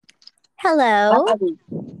Hello. Oh,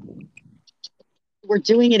 we're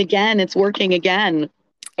doing it again. It's working again.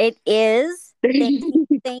 It is. Thank you.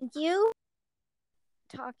 Thank you.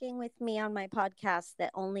 Talking with me on my podcast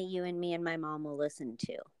that only you and me and my mom will listen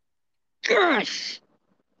Gosh,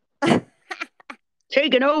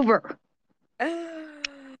 taking over. to.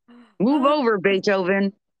 Move over,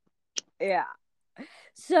 Beethoven. Yeah.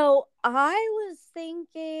 So I was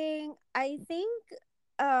thinking,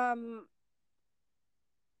 um,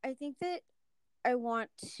 I think that I want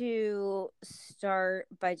to start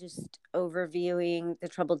by just overviewing the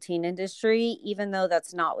troubled teen industry, even though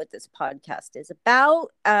that's not what this podcast is about.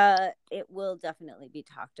 It will definitely be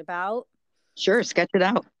talked about Sure, sketch it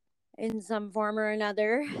out. in some form or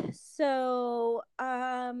another. So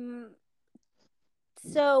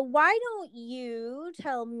why don't you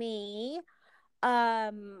tell me,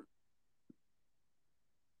 um,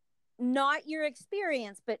 not your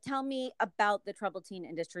experience, but tell me about the troubled teen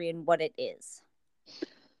industry and what it is.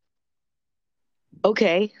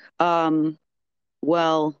 Okay.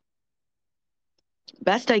 Well,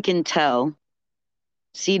 best I can tell,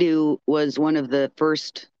 CEDU was one of the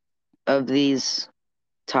first of these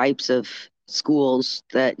types of schools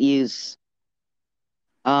that use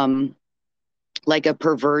um like a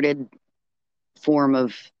perverted form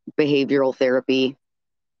of behavioral therapy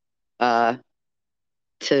uh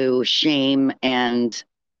to shame and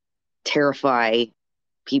terrify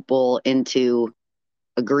people into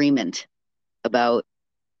agreement about,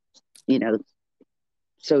 you know,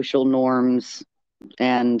 social norms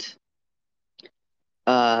and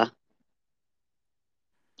uh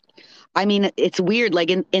I mean it's weird like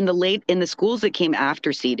in the schools that came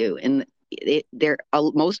after CEDU and there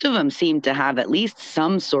most of them seem to have at least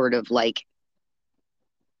some sort of like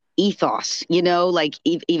ethos, like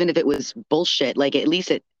even if it was bullshit, like at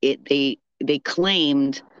least they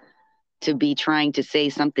claimed to be trying to say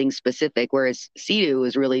something specific, whereas CEDU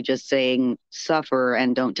was really just saying suffer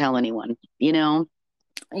and don't tell anyone.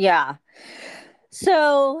 Yeah.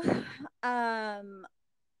 So, um,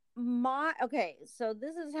 my okay. So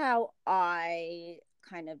this is how I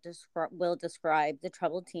kind of describe the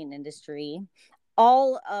troubled teen industry.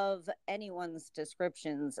 All of anyone's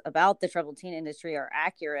descriptions about the troubled teen industry are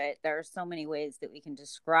accurate. There are so many ways that we can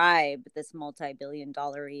describe this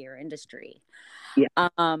multi-billion-dollar a year industry. Yeah.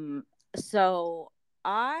 Um, so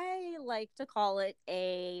I like to call it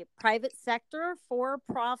a private sector for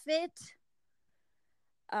profit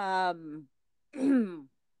um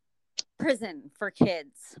prison for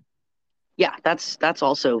kids. Yeah, that's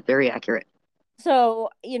also very accurate. So,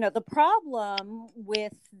 the problem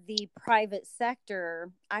with the private sector,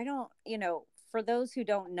 for those who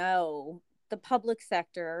don't know, the public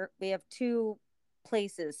sector, we have two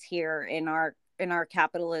places here in our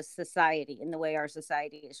capitalist society, in the way our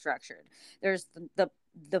society is structured. There's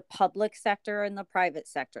the public sector and the private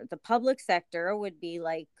sector. The public sector would be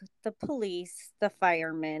like the police, the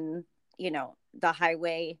firemen, the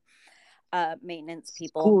highway maintenance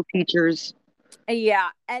people. School teachers. Yeah.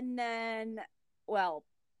 And then, well,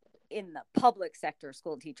 in the public sector,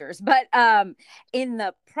 school teachers, but in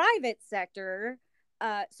the private sector,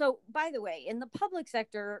 so by the way, in the public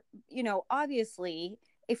sector, obviously,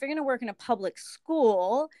 if you're going to work in a public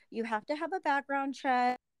school, you have to have a background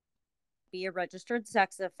check, be a registered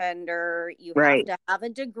sex offender, you have Right. to have a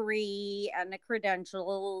degree and the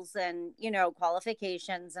credentials and,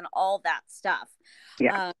 qualifications and all that stuff.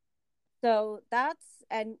 Yeah. um, so that's,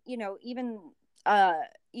 and even uh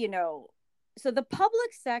you know so the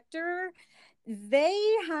public sector, they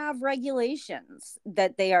have regulations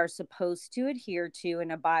that they are supposed to adhere to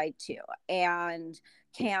and abide to, and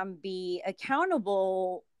can be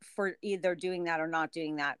accountable for either doing that or not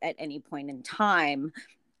doing that at any point in time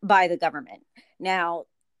by the government. Now,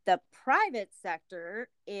 the private sector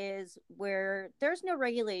is where there's no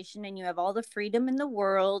regulation and you have all the freedom in the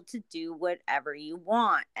world to do whatever you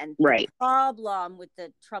want. And the Right. problem with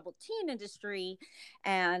the troubled teen industry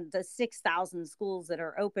and the 6,000 schools that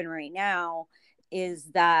are open right now is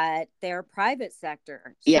that they're private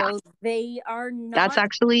sector. Yeah. So they are That's not,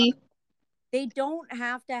 actually they don't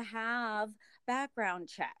have to have background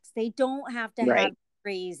checks. They don't have to have right.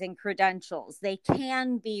 degrees and credentials. They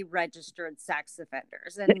can be registered sex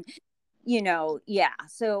offenders. And, yeah.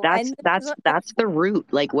 So, That's and that's that's the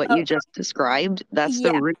root, like what uh, you just described. That's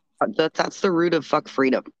the yeah, root. That's the root of fuck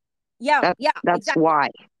freedom. yeah, That yeah, that's exactly. why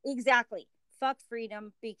Exactly. Fuck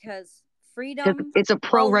freedom, because because freedom it's a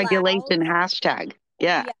pro allows, regulation hashtag.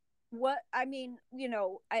 Yeah. yeah. What I mean,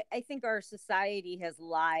 I think our society has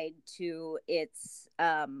lied to its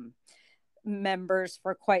members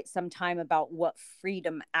for quite some time about what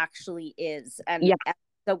freedom actually is. And Yeah.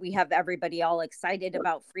 So we have everybody all excited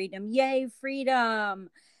about freedom. Yay, freedom.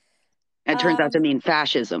 It turns out to Um, mean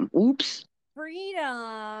fascism. Oops.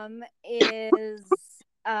 freedom is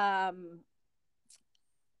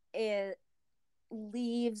it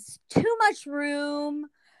leaves too much room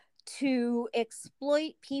to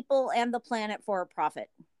exploit people and the planet for a profit.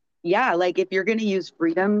 Yeah, like if you're going to use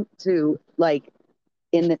freedom to like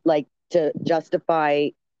to justify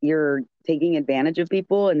your taking advantage of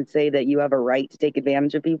people and say that you have a right to take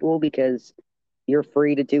advantage of people because you're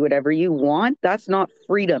free to do whatever you want, that's not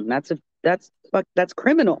freedom. That's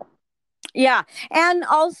criminal. Yeah. And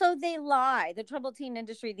also they lie. The troubled teen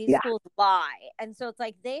industry, these Yeah. schools lie. And so it's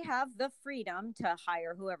like they have the freedom to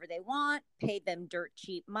hire whoever they want, pay them dirt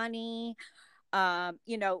cheap money,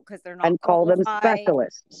 because they're not And call them qualified.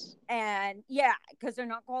 specialists. And yeah, because they're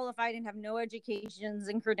not qualified and have no educations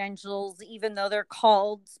and credentials, even though they're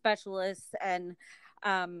called specialists. And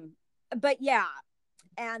but yeah,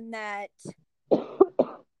 and that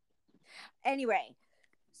anyway.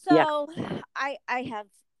 Yeah. So I have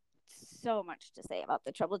so much to say about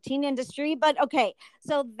the troubled teen industry, but okay,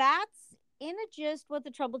 so that's in a gist what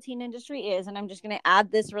the troubled teen industry is, and I'm just going to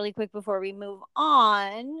add this really quick before we move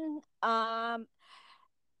on.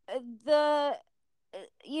 The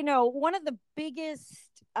one of the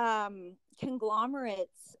biggest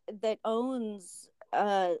conglomerates that owns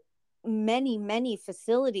many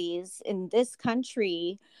facilities in this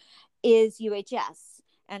country is UHS,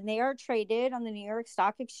 and they are traded on the New York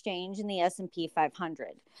Stock Exchange in the S&P 500.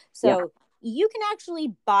 Yeah. So you can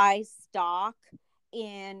actually buy stock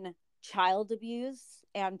in child abuse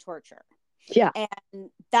and torture. Yeah. And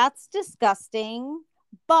that's disgusting,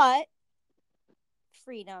 but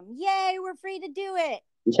freedom. Yay, we're free to do it.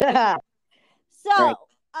 Okay. Yeah. Right. So,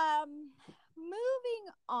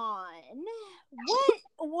 moving on.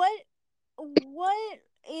 What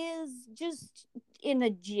is, just in a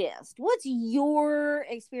gist, what's your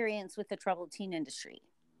experience with the troubled teen industry?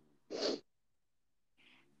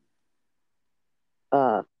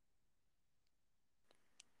 Uh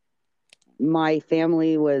my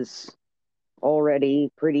family was already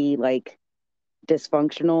pretty like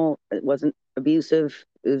dysfunctional. It wasn't abusive.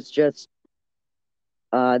 It was just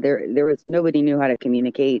there was nobody knew how to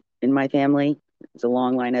communicate in my family. It's a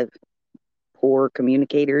long line of poor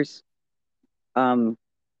communicators. Um,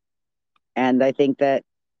 and I think that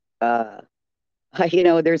uh,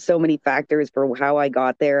 there's so many factors for how I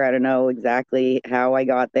got there. I don't know exactly how I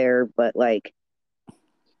got there, but like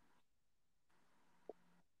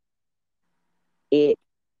it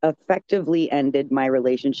effectively ended my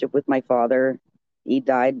relationship with my father. He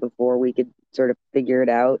died before we could sort of figure it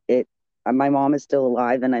out. It My mom is still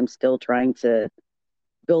alive, and I'm still trying to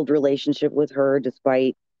build relationship with her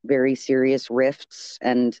despite very serious rifts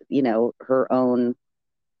and her own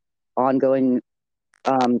ongoing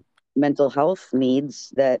um, mental health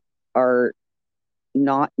needs that are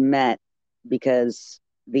not met because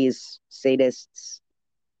these sadists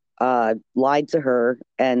lied to her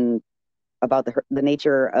and about the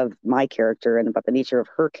nature of my character and about the nature of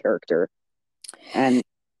her character, and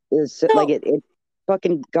is like So, it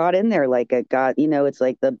fucking got in there like it got, it's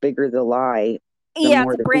like the bigger the lie, the yeah,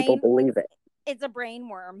 more the people believe it. it's a brain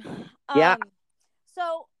worm. Yeah.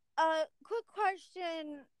 So, quick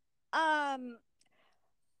question. Um,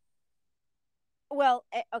 well,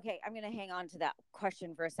 okay, I'm going to hang on to that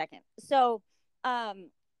question for a second. So, um,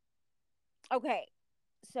 okay,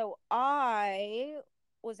 so I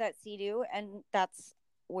was at CEDU, and that's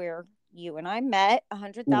where you and I met a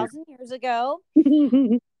hundred Yeah. thousand years ago.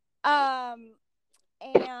 Um,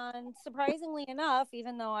 and surprisingly enough,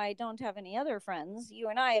 even though I don't have any other friends, you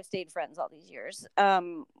and I have stayed friends all these years.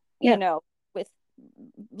 Yeah. With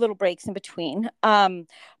little breaks in between. But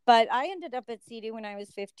I ended up at CEDU when I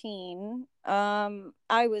was 15.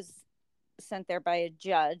 I was sent there by a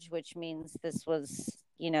judge, which means this was,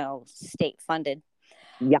 state funded.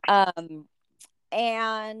 Yeah.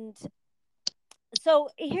 And so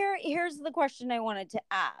here's the question I wanted to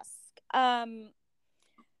ask.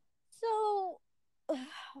 So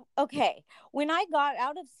okay, when I got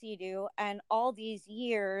out of CEDU and all these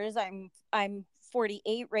years, I'm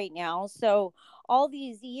 48 right now. So all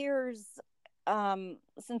these years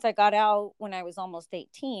since I got out when I was almost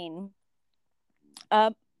 18,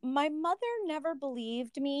 uh, my mother never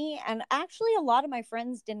believed me, and actually a lot of my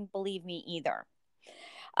friends didn't believe me either.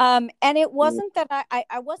 And it wasn't that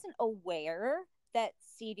I wasn't aware that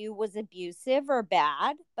CEDU was abusive or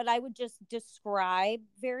bad, but I would just describe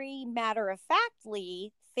very matter of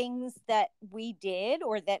factly things that we did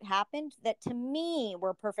or that happened that to me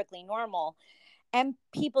were perfectly normal. And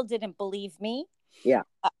people didn't believe me. Yeah.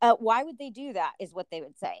 Why would they do that, is what they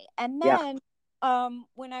would say. And Yeah. then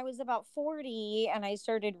when I was about 40 and I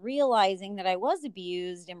started realizing that I was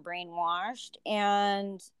abused and brainwashed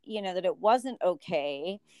and, that it wasn't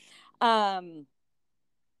okay. Um,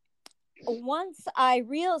 Once I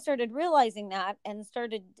started realizing that and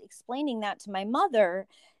started explaining that to my mother,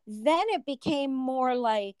 then it became more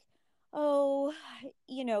like, oh,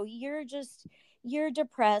 you're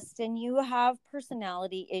depressed and you have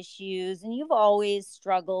personality issues and you've always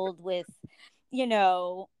struggled with,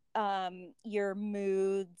 your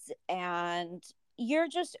moods, and you're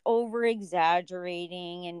just over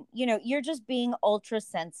exaggerating, and you're just being ultra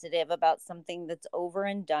sensitive about something that's over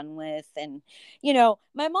and done with. And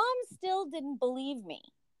my mom still didn't believe me,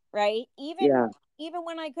 right? even Yeah. even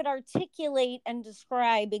when I could articulate and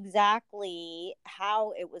describe exactly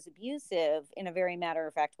how it was abusive in a very matter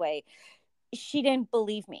of fact way, she didn't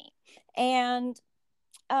believe me. And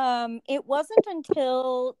it wasn't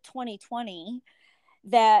until 2020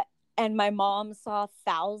 that, and my mom saw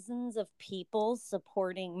thousands of people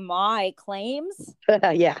supporting my claims,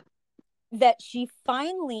 Yeah. that she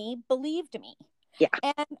finally believed me. Yeah.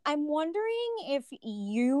 And I'm wondering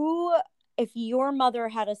if your mother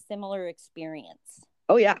had a similar experience.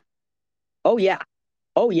 Oh yeah. Oh yeah.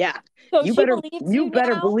 Oh yeah. So You she better believes you you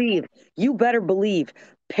better now? believe. You better believe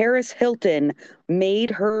Paris Hilton made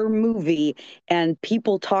her movie and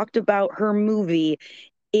people talked about her movie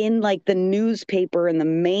in like the newspaper and the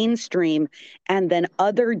mainstream, and then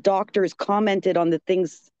other doctors commented on the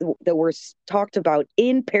things that were talked about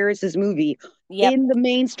in Paris's movie Yep. in the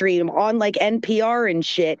mainstream on like NPR and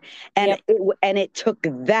shit, and Yep. it took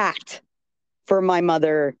that for my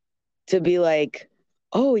mother to be like,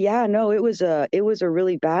 oh yeah, no, it was a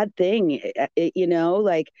really bad thing.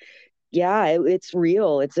 Like, yeah, it's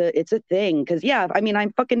real. It's a thing. Because yeah, I mean, I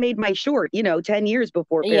fucking made my short, 10 years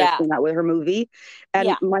before Paris Yeah. came out with her movie, and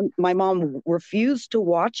Yeah. my mom refused to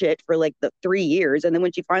watch it for like the 3 years, and then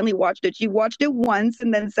when she finally watched it, she watched it once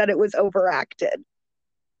and then said it was overacted.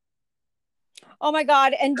 Oh my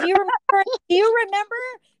God. And do you remember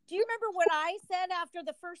what I said after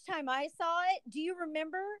the first time I saw it? Do you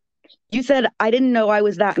remember? You said I didn't know I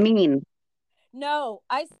was that mean. No,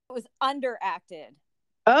 I said it was underacted.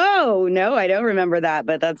 Oh no, I don't remember that,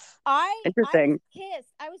 but that's I was interesting.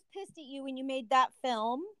 pissed. I was pissed at you when you made that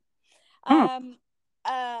film. Huh. Um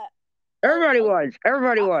uh oh, Everybody was.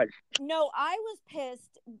 Everybody uh, was. no, I was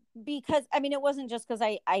pissed because, I mean, it wasn't just because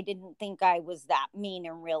I didn't think I was that mean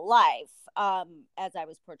in real life, as I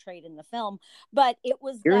was portrayed in the film, but it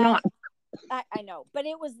was You're that not. I know, but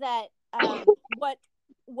it was that,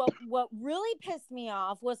 what really pissed me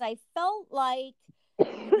off was I felt like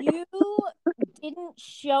you didn't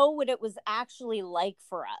show what it was actually like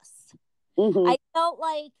for us. Hmm. I felt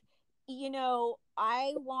like,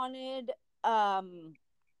 I wanted,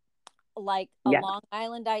 like a Yeah. Long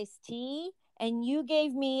Island iced tea, and you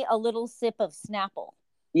gave me a little sip of Snapple.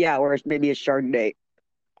 Yeah, or maybe a Chardonnay.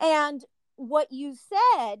 And what you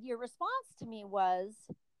said, your response to me was,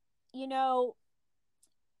 you know,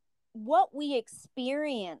 what we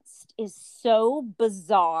experienced is so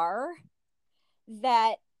bizarre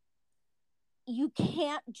that you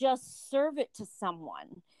can't just serve it to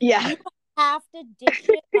someone. Yeah. You have to dish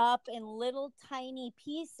it up in little tiny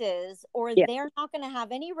pieces, or Yeah, they're not going to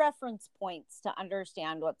have any reference points to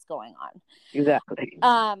understand what's going on. exactly.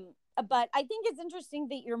 But I think it's interesting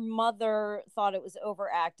that your mother thought it was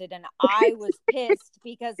overacted, and I was pissed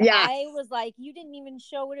because Yeah, I was like, you didn't even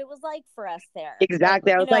show what it was like for us there. But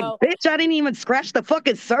exactly. I was like, bitch, I didn't even scratch the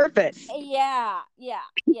fucking surface. yeah, yeah,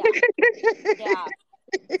 yeah, yeah.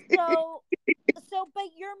 So, but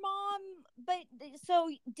your mom, but so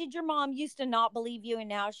did your mom used to not believe you, and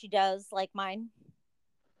now she does, like mine?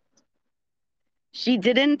 She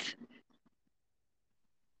didn't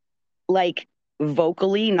like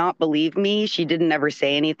vocally not believe me. She didn't ever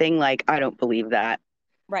say anything like, I don't believe that.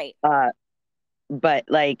 Right. Uh, but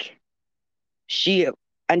like she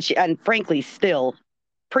and frankly still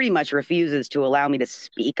pretty much refuses to allow me to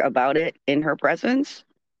speak about it in her presence.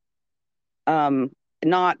 Um,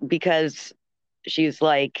 Not because she's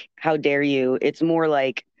like, how dare you? It's more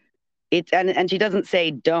like and she doesn't say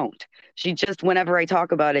don't. She just whenever I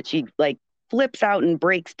talk about it, she like flips out and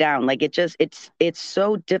breaks down. Like it's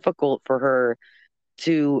so difficult for her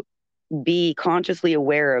to be consciously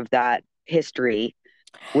aware of that history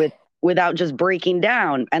with without just breaking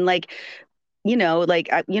down. And like, when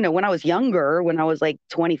I was younger, when I was like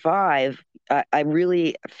 25, I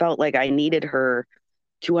really felt like I needed her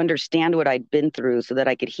to understand what I'd been through so that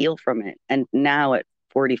I could heal from it. And now at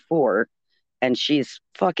 44, and she's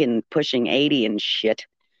fucking pushing 80 and shit.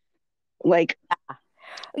 Like,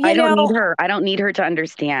 You I don't need know, her. I don't need her to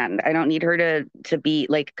understand. I don't need her to be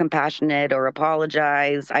like compassionate or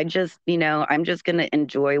apologize. I just, I'm just going to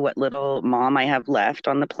enjoy what little mom I have left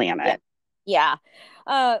on the yeah. planet. Yeah.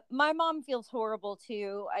 My mom feels horrible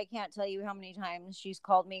too. I can't tell you how many times she's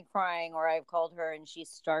called me crying or I've called her and she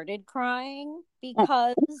started crying Oh,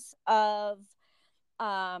 because of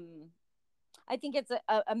um I think it's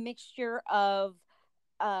a mixture of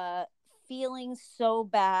uh feeling so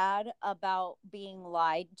bad about being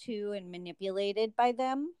lied to and manipulated by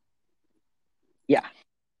them, yeah.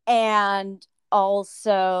 and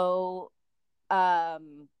also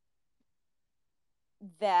um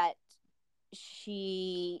that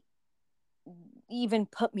she even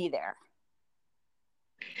put me there.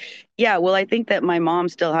 Yeah. Well, I think that my mom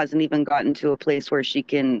still hasn't even gotten to a place where she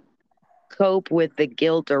can cope with the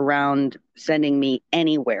guilt around sending me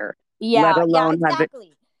anywhere, let Yeah, yeah, alone have it.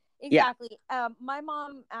 exactly. Yeah. Exactly. My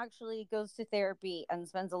mom actually goes to therapy and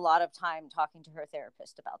spends a lot of time talking to her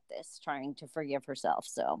therapist about this, trying to forgive herself.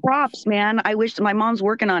 So, Props, man. I wish my mom's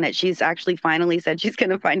working on it. She's actually finally said she's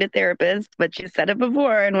going to find a therapist, but she said it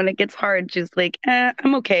before. And when it gets hard, she's like,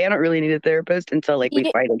 I'm okay. I don't really need a therapist until like we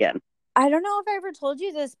you, fight again. I don't know if I ever told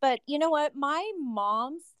you this, but you know what? My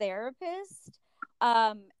mom's therapist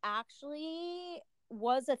actually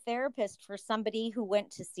was a therapist for somebody who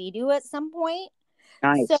went to CEDU at some point.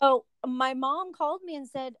 Nice. So my mom called me and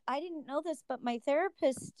said, I didn't know this, but my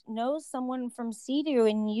therapist knows someone from CEDU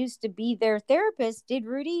and used to be their therapist. Did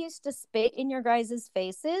Rudy used to spit in your guys'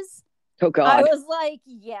 faces? Oh, I God. was like,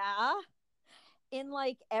 yeah. In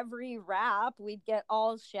like every rap, we'd get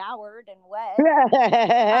all showered and wet. Um,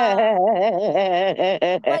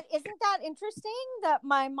 but isn't that interesting that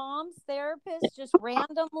my mom's therapist just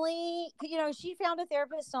randomly, she found a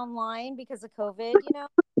therapist online because of COVID,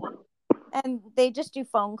 and they just do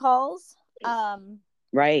phone calls.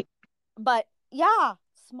 Right. But yeah,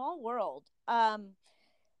 small world.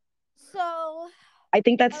 So uh, I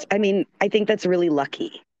think that's really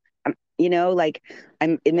lucky. Like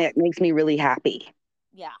yeah, makes me really happy.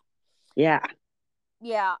 yeah, Yeah.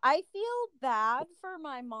 yeah. I feel bad for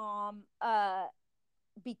my mom,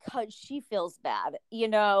 because she feels bad,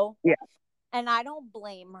 Yeah. and I don't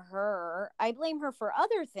blame her. I blame her for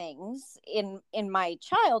other things in my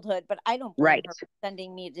childhood, but I don't blame Right. her for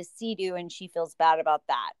sending me to CEDU, and she feels bad about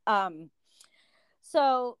that.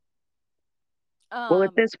 So Well, at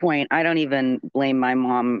um, this point, I don't even blame my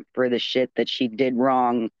mom for the shit that she did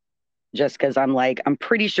wrong just because I'm like, I'm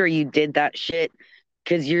pretty sure you did that shit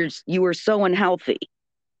because you were so unhealthy.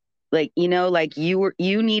 Like, like you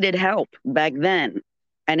needed help back then.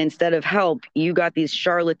 And instead of help, you got these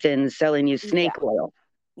charlatans selling you yeah, snake oil.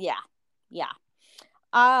 yeah, yeah.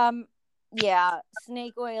 Um, yeah,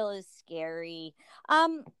 snake oil is scary.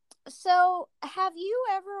 Um, so have you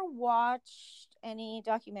ever watched any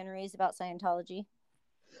documentaries about Scientology?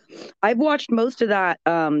 I've watched most of that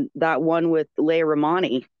one with Leia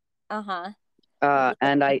Romani. Uh-huh. With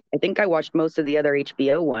And Lily. I think I watched most of the other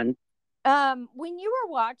HBO one. When you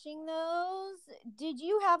were watching those, did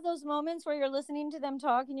you have those moments where you're listening to them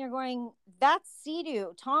talk and you're going, "That's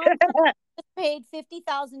Cedu. Tom Cruise just paid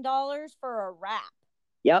 $50,000 for a rap."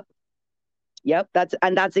 Yep. Yep,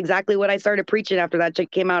 that's exactly what I started preaching after that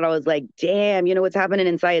chick came out. I was like, damn, you know what's happening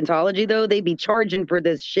in Scientology though? They be charging for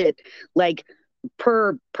this shit like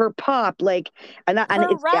per pop, like and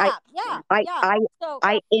Per it's rap. Yeah, I yeah. I So,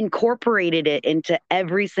 I incorporated it into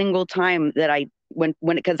every single time that I when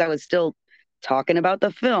because I was still talking about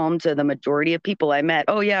the film to the majority of people I met.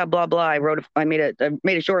 Oh yeah, blah blah. I made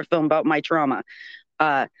a short film about my trauma.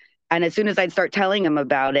 Uh, and as soon as I'd start telling them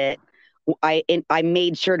about it, I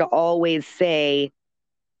made sure to always say,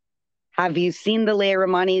 "Have you seen the Leia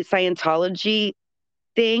Romani Scientology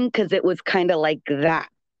thing?" Because it was kind of like that.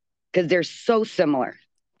 Because they're so similar.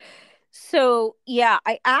 yeah,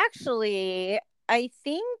 I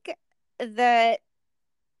think that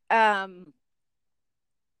um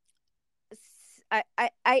I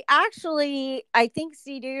think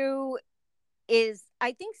Cedu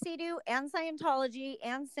and Scientology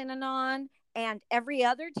and Synanon and every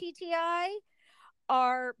other TTI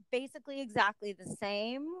are basically exactly the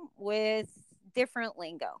same with different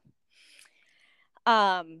lingo.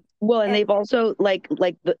 Um, Well, and and they've also like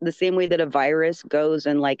the same way that a virus goes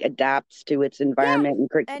and like adapts to its yeah,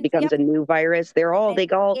 environment and and becomes yep, a new virus. and They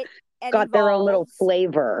all it got their own little evolves.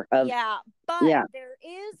 flavor of Yeah, but yeah, there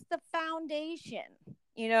is the foundation.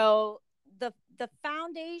 The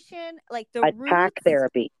foundation, like attack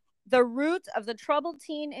therapy. the roots of the troubled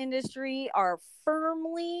teen industry are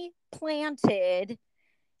firmly planted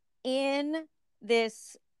in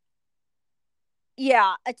this,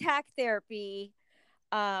 yeah, attack therapy,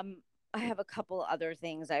 um I have a couple other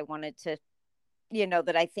things I wanted to,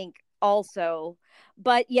 that I think also,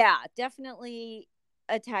 but yeah, definitely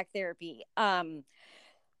attack therapy.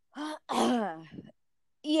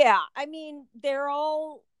 Yeah, I mean, they're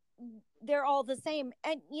all the same.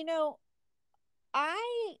 And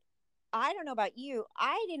I I don't know about you.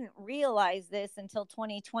 I didn't realize this until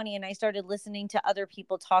 2020, and I started listening to other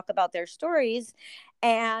people talk about their stories,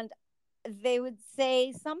 and they would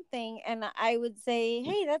say something and I would say,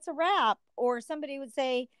 "Hey, that's a rap." Or somebody would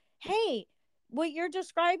say, "Hey, what you're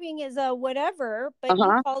describing is a whatever, but you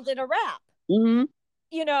Uh-huh. called it a rap." Hmm.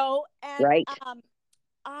 And Right.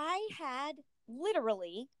 I had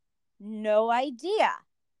literally no idea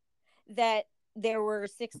that there were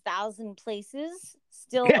 6,000 places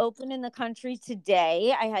still open in the country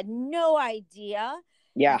today. I had no idea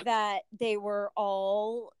Yeah. that they were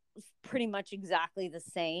all pretty much exactly the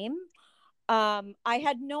same. I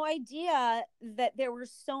had no idea that there were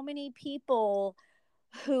so many people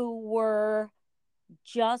who were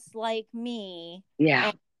just like me. Yeah.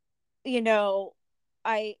 And, you know,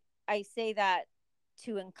 I I say that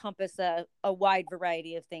to encompass a wide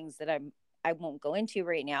variety of things that I won't go into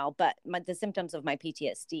right now, but the symptoms of my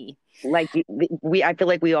PTSD. Like I feel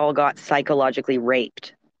like we all got psychologically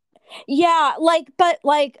raped. Yeah, but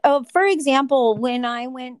for example, when I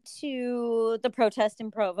went to the protest in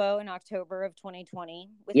Provo in October of 2020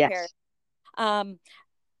 with Paris, Yes. um,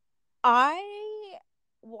 I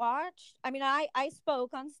watched, I mean, I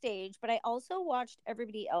spoke on stage, but I also watched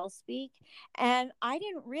everybody else speak. And I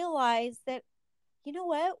didn't realize that, you know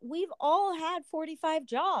what? We've all had 45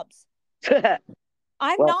 jobs. I'm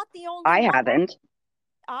Well, not the only I one. haven't.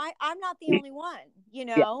 I'm not the only one,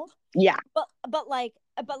 Yeah. Yeah. but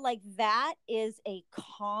that is a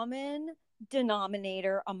common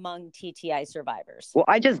denominator among TTI survivors. Well,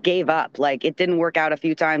 I just gave up. Like it didn't work out a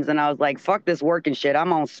few times and I was like, fuck this working shit.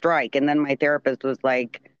 I'm on strike. And then my therapist was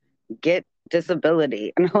like, get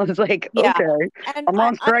disability. And I was like, Yeah. okay, And I'm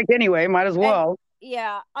on strike anyway, might as and well.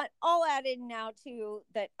 yeah, I'll add in now too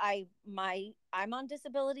that I'm on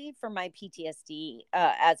disability for my PTSD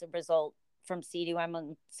as a result from CEDU. I'm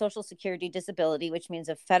on Social Security disability, which means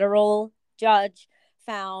a federal judge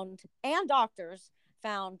found and doctors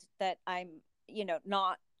found that I'm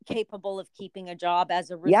not capable of keeping a job as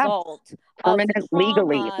a Yeah. result of the Permanent,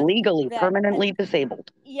 trauma legally, that permanently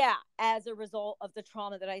disabled. yeah, as a result of the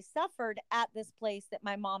trauma that I suffered at this place that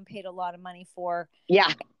my mom paid a lot of money for.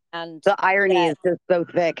 Yeah. And The irony that is just so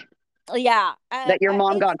thick yeah, that your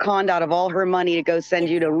mom got conned out of all her money to go send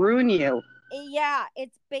it's you to ruin you. yeah,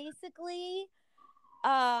 it's basically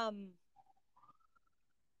um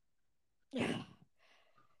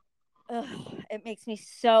it makes me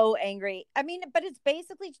so angry. I mean, but it's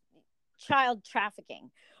basically child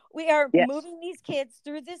trafficking. We are Yes. moving these kids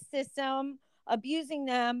through this system, abusing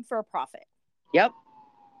them for a profit. Yep.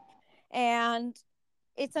 And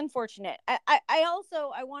it's unfortunate. I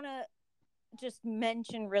also I want to just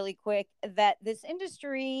mention really quick that this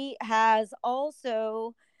industry has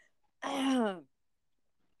also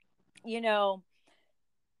you know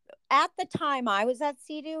at the time I was at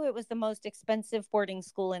CEDU, it was the most expensive boarding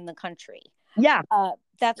school in the country. Yeah.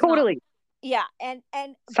 That's not, Totally. yeah, and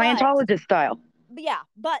Scientologist style. yeah,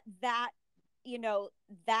 but that's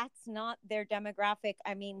not their demographic.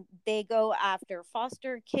 I mean, they go after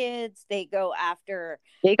foster kids. They go after,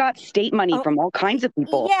 They got state money oh, from all kinds of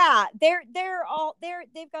people. yeah,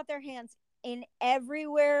 they've got their hands in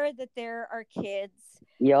everywhere that there are kids.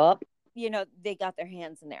 Yup. They got their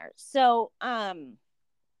hands in there. So,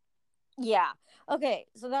 yeah. Okay,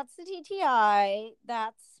 so that's the TTI.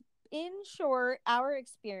 That's in short our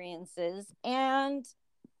experiences and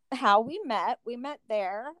how we met. We met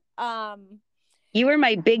there. You were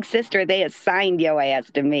my big sister. They assigned your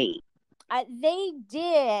ass to me. They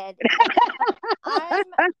did, and I'm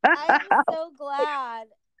I'm so glad.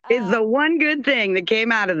 Is the Um, one good thing that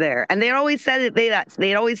came out of there. And they always said that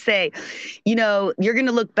they'd always say, you're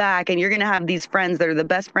gonna look back and you're gonna have these friends that are the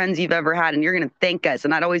best friends you've ever had, and you're gonna thank us.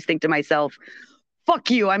 And I'd always think to myself, fuck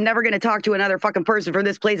you. I'm never gonna talk to another fucking person from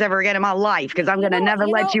this place ever again in my life because I'm you gonna know, never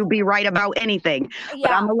you let know, you be right about anything. But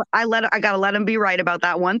yeah, I gotta let them be right about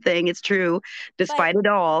that one thing. It's true. but Despite it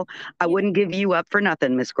all, I you know, wouldn't give you up for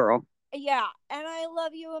nothing, Miss Girl. yeah, and I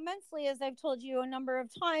love you immensely, as I've told you a number of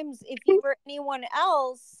times. If you were anyone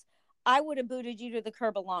else, I would have booted you to the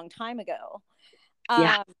curb a long time ago.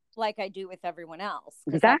 Yeah, Um, like I do with everyone else,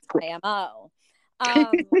 because that's exactly. my MO.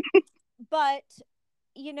 But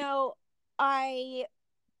you know, I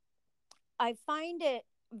I find it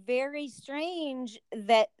very strange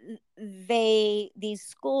that these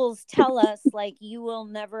schools tell us like you will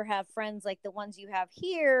never have friends like the ones you have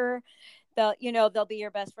here, they'll be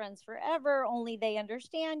your best friends forever, only they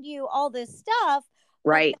understand you, all this stuff. But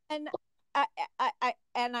Right. then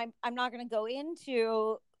I'm not going to go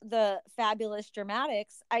into the fabulous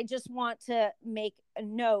dramatics. I just want to make a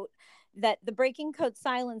note that the Breaking Code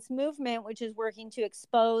Silence movement, which is working to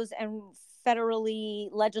expose and federally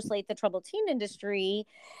legislate the troubled teen industry,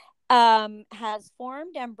 has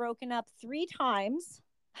formed and broken up 3 times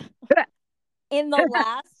in the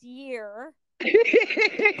last year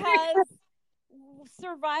because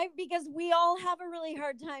because we all have a really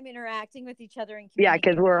hard time interacting with each other and Yeah,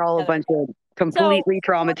 because communicating we're all with a each other. bunch of So completely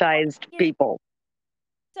for traumatized you know, people.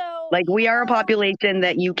 so Like we are a population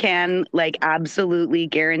that you can like absolutely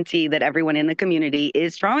guarantee that everyone in the community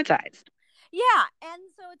is traumatized. yeah, and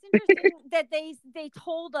so it's interesting that they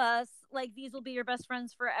told us like these will be your best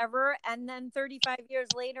friends forever, and then 35 years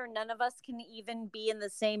later, none of us can even be in the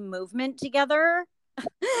same movement together.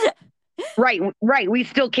 Right, right. We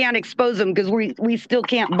still can't expose them because we still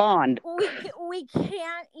can't bond. We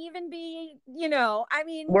can't even be, I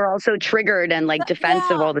mean, We're also triggered and like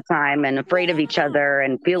defensive yeah, all the time and afraid of each yeah, other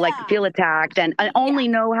and yeah, feel attacked and yeah, only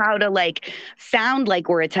know how to like sound like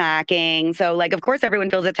we're attacking. So like of course everyone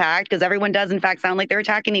feels attacked because everyone does in fact sound like they're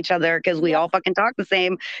attacking each other because we yep, all fucking talk the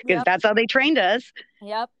same because yep, that's how they trained us.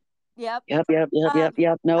 yep, yep.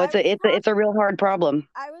 Yep. No, I was it's a real hard problem.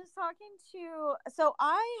 I was talking to, so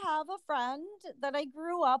I have a friend that I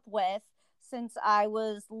grew up with since I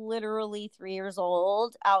was literally 3 years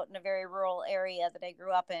old, out in a very rural area that I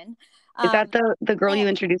grew up in. Is that Um, the girl and you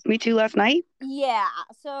introduced me to last night? yeah,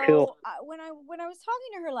 Cool. so when I was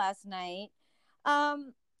talking to her last night,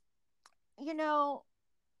 um, you know,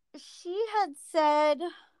 she had said,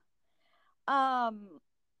 um,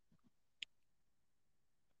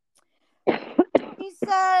 she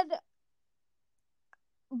said,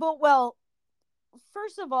 but well,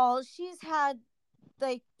 first of all, she's had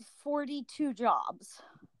like 42 jobs.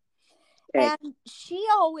 Okay. And she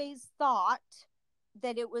always thought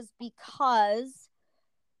that it was because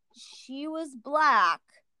she was black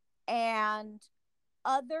and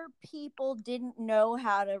other people didn't know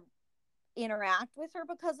how to interact with her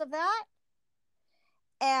because of that.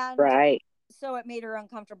 And Right. so it made her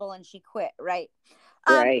uncomfortable and she quit, right?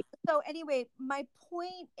 Um, Right. so anyway, my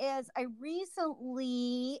point is I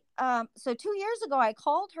recently so 2 years ago I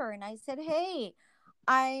called her and I said, hey,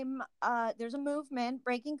 I'm there's a movement,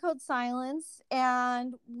 Breaking Code Silence,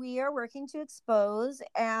 and we are working to expose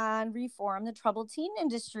and reform the troubled teen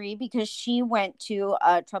industry because she went to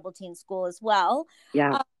a troubled teen school as well.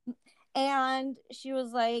 Yeah. Um, and she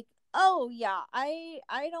was like, oh yeah, I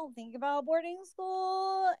don't think about boarding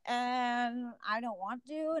school and I don't want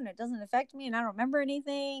to and it doesn't affect me and I don't remember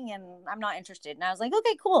anything and I'm not interested. And I was like,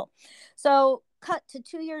 okay, cool. So cut to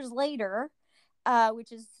 2 years later,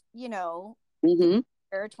 which is, Mm-hmm.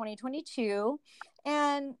 2022,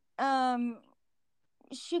 and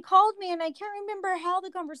she called me and I can't remember how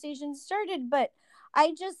the conversation started, but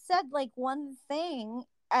I just said like one thing,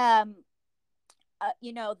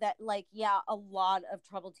 that like, yeah, a lot of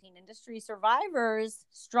troubled teen industry survivors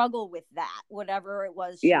struggle with that, whatever it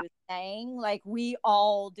was she Yeah. was saying, like we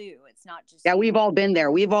all do, it's not just Yeah, you. we've all been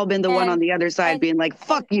there. We've all been the one on and the other side and being like,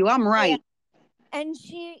 fuck and you, I'm and, right. and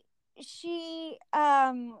she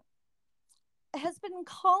has been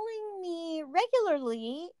calling me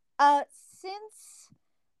regularly since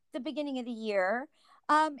the beginning of the year.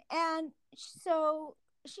 And so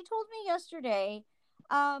she told me yesterday,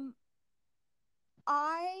 um,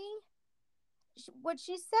 I what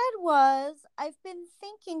she said was, I've been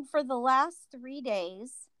thinking for the last 3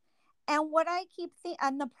 days, and what I keep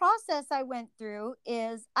and the process I went through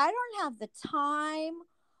is I don't have the time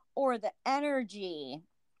or the energy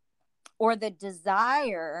or the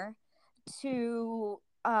desire to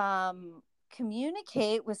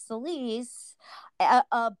communicate with Celise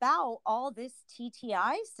about all this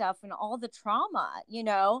TTI stuff and all the trauma.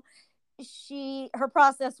 Her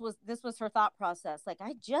process was, this was her thought process. Like,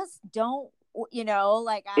 I just don't,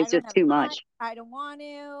 like, I It's don't just have too time. much. I don't want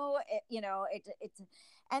to, it's,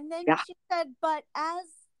 and then Yeah. she said, but as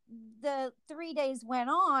the 3 days went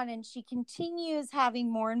on and she continues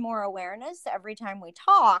having more and more awareness every time we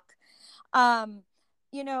talk, um,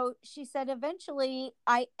 she said eventually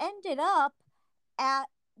I ended up at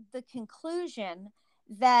the conclusion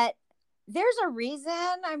that there's a reason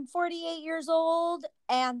I'm 48 years old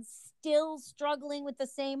and still struggling with the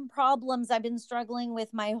same problems I've been struggling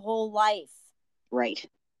with my whole life. Right.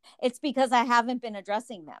 It's because I haven't been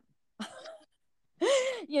addressing them.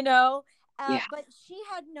 you know Yeah. but she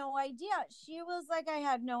had no idea. She was like, I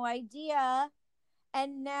had no idea,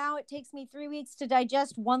 and now it takes me 3 weeks to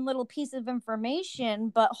digest one little piece of information.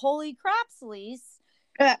 But holy crap, Celise,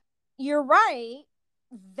 you're right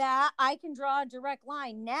that I can draw a direct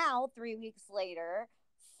line now, 3 weeks later,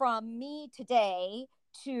 from me today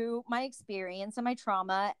to my experience and my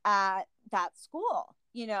trauma at that school,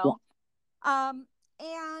 Yeah. and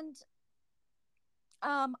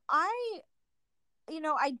I,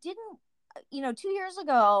 I didn't, 2 years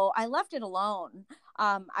ago, I left it alone.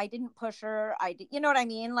 I didn't push her. You know what I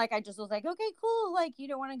mean? Like, I just was like, okay, cool. Like, you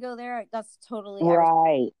don't want to go there. That's totally, I respect.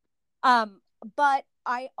 Right. Um, but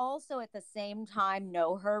I also at the same time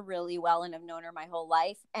know her really well and have known her my whole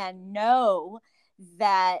life and know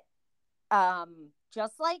that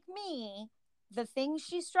just like me, the things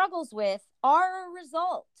she struggles with are a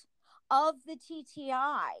result of the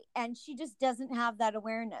TTI, and she just doesn't have that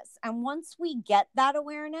awareness. And once we get that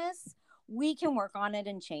awareness, we can work on it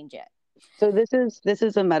and change it. So this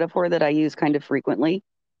is a metaphor that I use kind of frequently.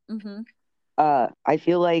 Mm-hmm. I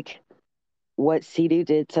feel like what CEDU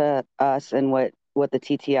did to us and what the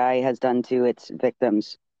TTI has done to its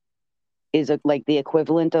victims is like the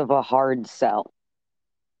equivalent of a hard sell.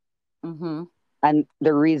 Mm-hmm. And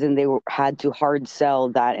the reason they had to hard sell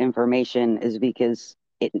that information is because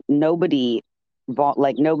nobody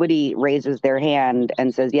raises their hand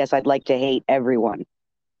and says, yes, I'd like to hate everyone.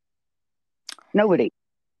 Nobody.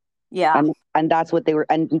 Yeah. And that's what they were.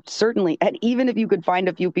 And certainly, and even if you could find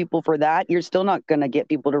a few people for that, you're still not going to get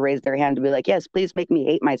people to raise their hand to be like, yes, please make me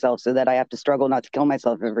hate myself so that I have to struggle not to kill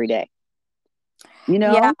myself every day. You Yeah.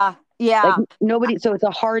 know? Like Yeah. nobody, so it's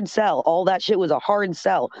a hard sell. All that shit was a hard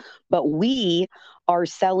sell. But we are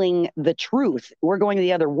selling the truth. We're going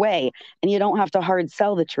the other way. And you don't have to hard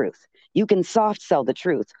sell the truth. You can soft sell the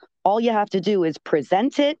truth. All you have to do is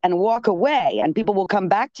present it and walk away. And people will come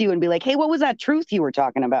back to you and be like, hey, what was that truth you were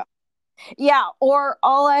talking about? Yeah. Or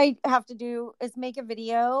all I have to do is make a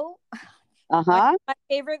video. Uh My, huh. my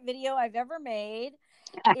favorite video I've ever made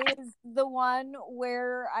is the one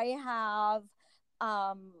where I have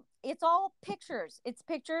it's all pictures. It's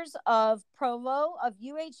pictures of Provo, of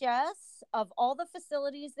UHS, of all the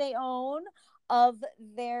facilities they own, of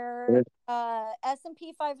their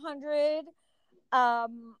S&P 500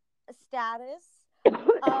 status.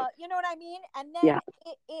 You know what I mean? And then Yeah.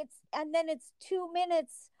 it's 2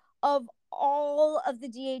 minutes of all of the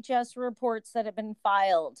DHS reports that have been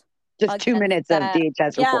filed Just two against minutes of them.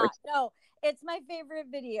 DHS Yeah, reports. no, it's my favorite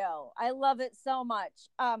video. I love it so much.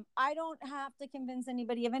 I don't have to convince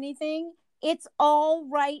anybody of anything. It's all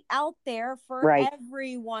right out there for Right.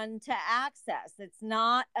 everyone to access. It's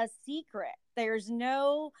not a secret. There's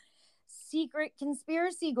no secret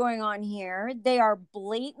conspiracy going on here. They are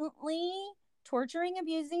blatantly torturing,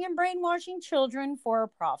 abusing, and brainwashing children for a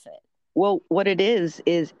profit. Well, what I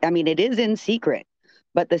mean, it is in secret,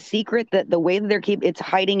 but the secret that the way that it's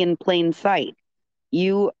hiding in plain sight.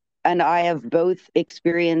 You and I have both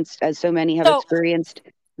experienced, as so many have So, experienced,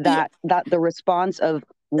 yeah, that the response of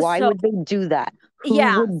why so would they do that? Who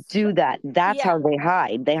yeah, would do that? That's yeah. how they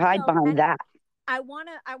hide. They hide So, behind and that. I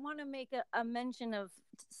wanna make a mention of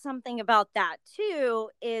something about that too.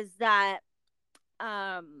 Is that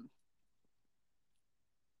um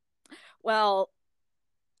well,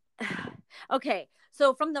 okay.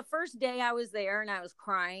 So from the first day I was there and I was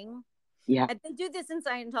crying, Yeah. and they do this in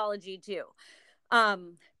Scientology too.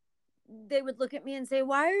 Um, they would look at me and say,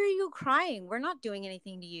 "Why are you crying? We're not doing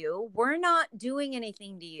anything to you. We're not doing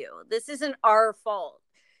anything to you. This isn't our fault.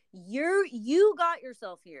 You got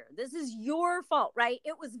yourself here. This is your fault, right?"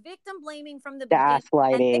 It was victim blaming from the beginning.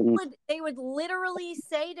 And they Gaslighting. would they would literally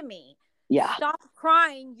say to me, Yeah. "Stop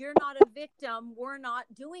crying. You're not a victim. We're not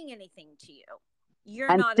doing anything to you.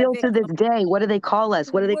 You're And not a still to this victim." day, what do they call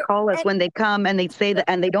us? What do they We're, call us when they come and they say so, that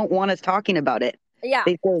and they don't want us talking about it? yeah.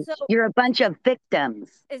 They say, So you're a bunch of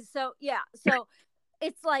victims. so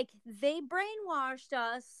it's like they brainwashed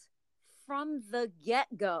us from the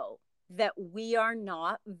get-go that we are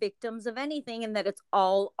not victims of anything and that it's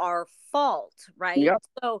all our fault, right? Yep.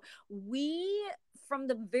 So we from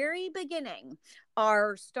the very beginning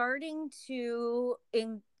are starting to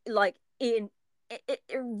it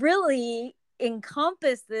really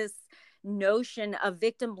encompass this notion of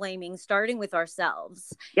victim blaming, starting with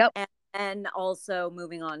ourselves, Yep. and also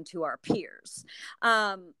moving on to our peers.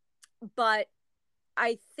 But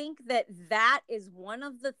I think that that is one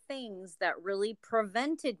of the things that really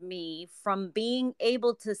prevented me from being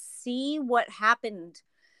able to see what happened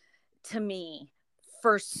to me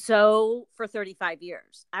for 35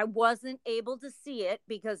 years. I wasn't able to see it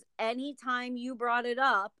because anytime you brought it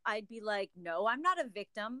up, I'd be like, "No, I'm not a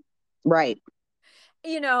victim." Right.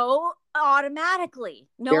 Automatically.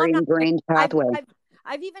 "No, I'm Very not a victim." ingrained I've pathway. I've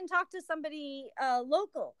I've even talked to somebody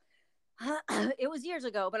local. It was years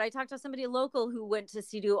ago, but I talked to somebody local who went to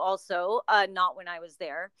CEDU also, not when I was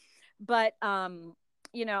there. But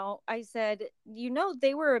I said,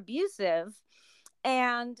 they were abusive.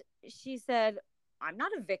 And she said, I'm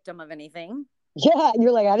not a victim of anything. Yeah,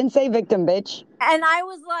 you're like, I didn't say victim, bitch. And I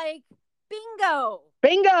was like, bingo.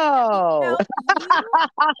 Bingo.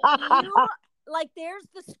 You like, there's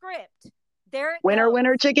the script. There it Winner, goes.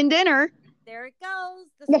 winner, chicken dinner. There it goes.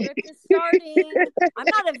 The script is starting. I'm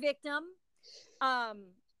not a victim. Um,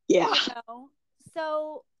 Yeah. you know.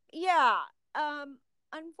 So yeah.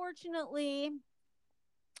 Unfortunately,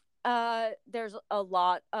 there's a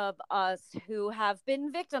lot of us who have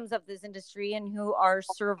been victims of this industry and who are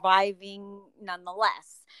surviving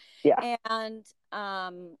nonetheless. Yeah. And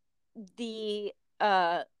the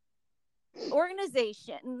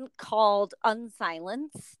organization called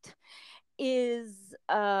Unsilenced is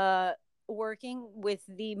working with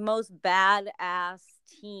the most badass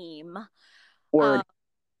team, uh, Word.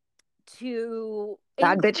 to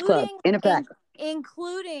Bad bitch club, in effect.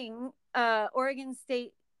 including Oregon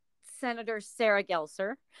State Senator Sarah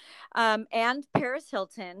Gelser, and Paris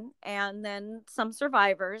Hilton, and then some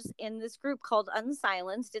survivors in this group called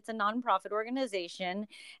Unsilenced. It's a nonprofit organization,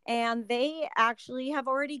 and they actually have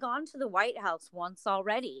already gone to the White House once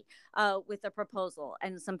already, with a proposal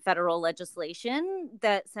and some federal legislation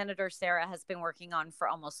that Senator Sarah has been working on for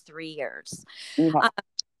almost 3 years. Yeehaw.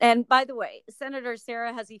 And by the way, Senator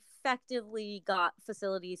Sarah has effectively got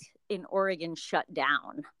facilities in Oregon shut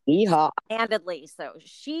down. Yeehaw. Handedly. So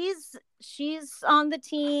she's on the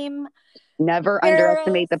team. Never Paris,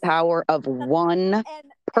 underestimate the power of one and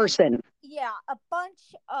person. yeah, a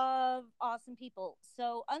bunch of awesome people.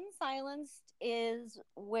 So Unsilenced is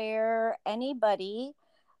where anybody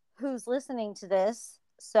who's listening to this,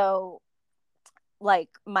 so like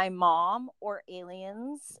my mom or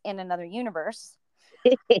aliens in another universe,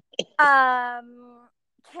 um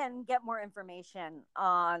can get more information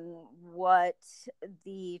on what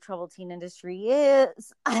the troubled teen industry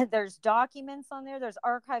is. There's documents on there. There's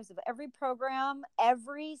archives of every program,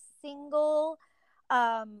 every single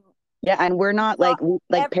Yeah, and we're not like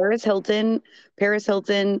ev- Paris Hilton. Paris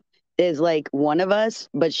Hilton is like one of us,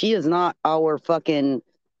 but she is not our fucking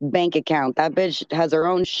bank account. That bitch has her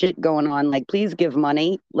own shit going on. Like, please give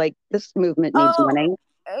money. Like, this movement needs oh money.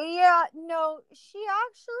 yeah, no, she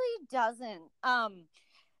actually doesn't.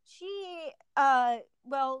 She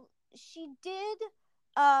well, she did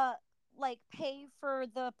uh like pay for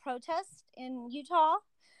the protest in Utah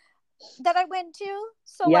that I went to.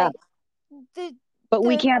 So Yeah, like the but the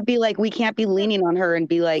we can't be the leaning on her and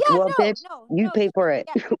be like, yeah, well, no, bitch, no, you no, pay for it.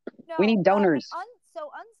 yeah, We no. need donors. So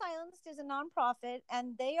Unsilenced is a nonprofit,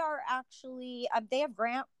 and they are actually they have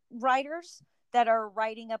grant writers that are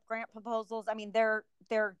writing up grant proposals. I mean, they're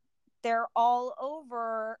all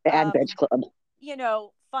over, Bad bitch club.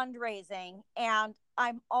 fundraising. And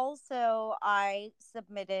I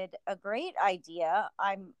submitted a great idea.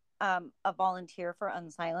 I'm a volunteer for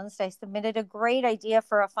Unsilenced. I submitted a great idea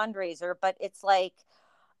for a fundraiser, but it's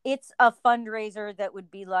a fundraiser that would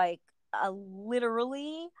be like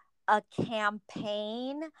literally a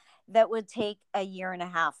campaign that would take a year and a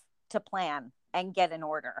half to plan and get in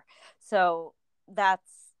order. So that's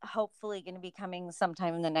hopefully going to be coming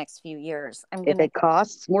sometime in the next few years. If it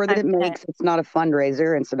costs more than I'm it gonna, makes, it's not a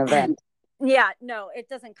fundraiser, it's an event. yeah, no, it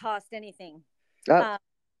doesn't cost anything. Oh, Uh,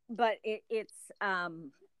 but it's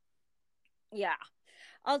yeah,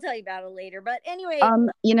 I'll tell you about it later. But anyway,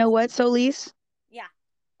 you know what, Solis? yeah,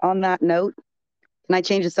 On that note, can I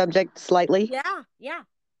change the subject slightly? yeah, yeah,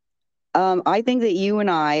 I think that you and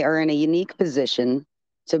I are in a unique position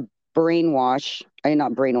to brainwash, I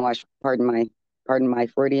not brainwash, pardon my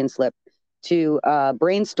Freudian slip, to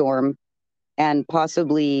brainstorm and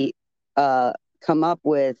possibly come up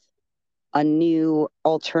with a new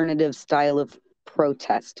alternative style of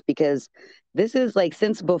protest, because this is like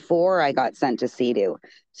since before I got sent to CEDU,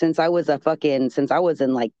 since I was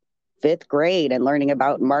in like fifth grade and learning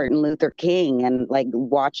about Martin Luther King and like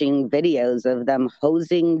watching videos of them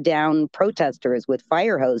hosing down protesters with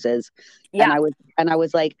fire hoses. And yeah, I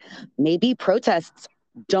was like, maybe protests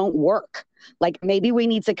don't work. Like maybe we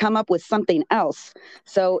need to come up with something else.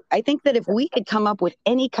 So I think that if we could come up with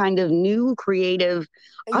any kind of new creative,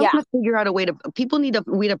 I want yeah, to figure out a way to, people need a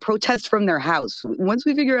way to protest from their house. Once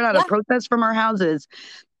we figure out how to yeah. protest from our houses,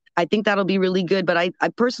 I think that'll be really good. But I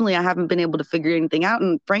personally, I haven't been able to figure anything out.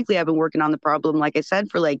 And frankly, I've been working on the problem, like I said,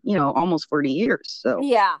 for like, almost 40 years. So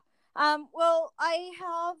Yeah. Well, I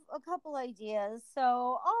have a couple ideas,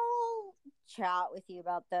 so I'll chat with you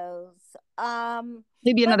about those.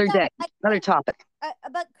 maybe But another yeah, day, another topic.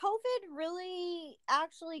 but COVID really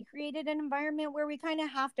actually created an environment where we kind of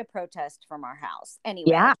have to protest from our house Yeah.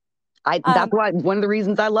 anyway. That's why one of the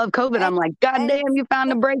reasons I love COVID. and I'm like, God and damn, you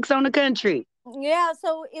found the brakes on the country. yeah,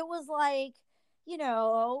 so it was like,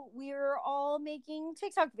 we were all making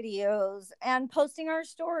TikTok videos and posting our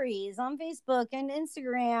stories on Facebook and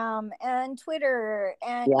Instagram and Twitter,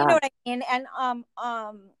 and you know Yeah. what I mean, and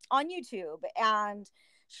on YouTube, and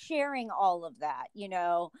sharing all of that, Yeah.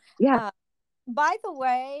 uh, by the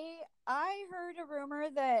way, I heard a rumor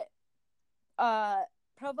that uh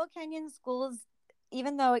Provo Canyon schools,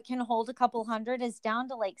 even though it can hold a couple hundred, is down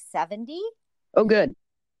to like 70. Oh, good.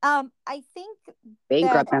 I think that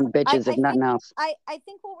Bankrupt them I, bitches, if I think nothing else. I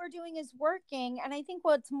think what we're doing is working, and I think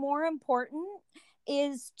what's more important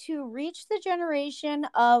is to reach the generation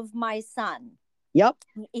of my son. Yep.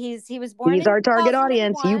 He was born He's in our target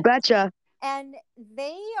audience. You 2001, betcha. and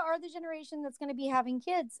they are the generation that's going to be having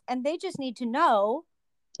kids, and they just need to know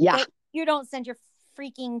Yeah. that you don't send your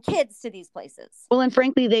freaking kids to these places. Well, and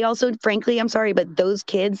frankly, they also, frankly, I'm sorry, but those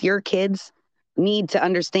kids, your kids, need to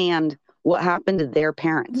understand what happened to their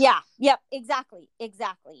parents. Yeah, yep, exactly.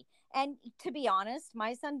 And to be honest,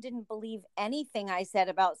 my son didn't believe anything I said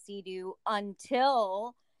about Sea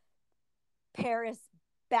until Paris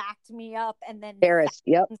backed me up, and then Paris.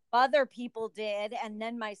 Yep. other people did. And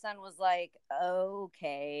then my son was like,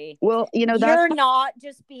 okay, Well, that's, you're not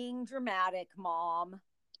just being dramatic, mom.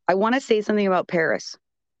 I want to say something about Paris.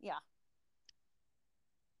 Yeah.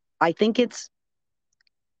 I think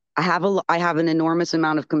I have an enormous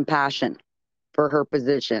amount of compassion for her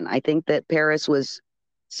position. I think that Paris was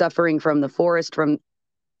suffering from the forest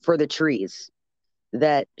for the trees,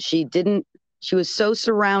 that she was so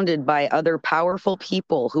surrounded by other powerful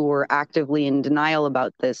people who were actively in denial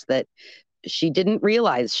about this that she didn't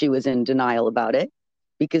realize she was in denial about it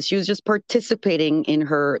because she was just participating in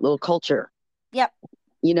her little culture, Yep.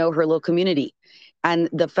 her little community. And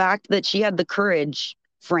the fact that she had the courage,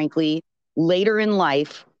 frankly, later in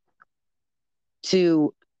life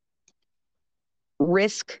to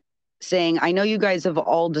risk saying, I know you guys have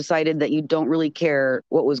all decided that you don't really care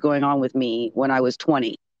what was going on with me when I was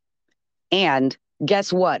 20. And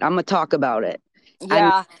guess what? I'm going to talk about it. And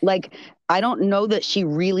Yeah. like, I don't know that she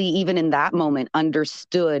really, even in that moment,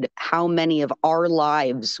 understood how many of our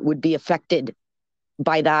lives would be affected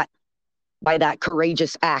by that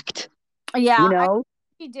courageous act. You Yeah. know?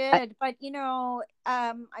 She I, did, but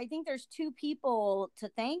I think there's two people to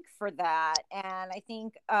thank for that, and I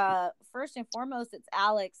think first and foremost it's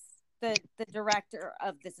Alex, the director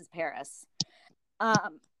of This Is Paris.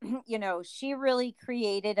 Um, she really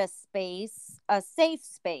created a safe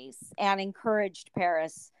space, and encouraged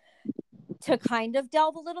Paris to kind of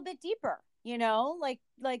delve a little bit deeper, like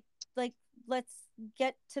let's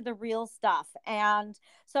get to the real stuff. And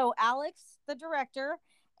so Alex, the director,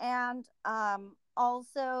 and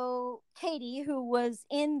also Katie, who was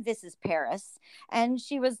in This Is Paris, and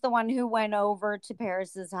she was the one who went over to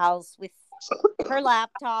Paris's house with her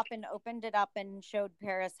laptop and opened it up and showed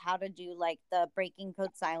Paris how to do like the breaking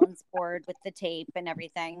code silence board with the tape and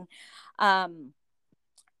everything. Um,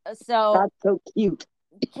 so that's so cute.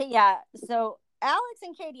 yeah, so Alex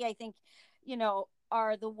and Katie, I think,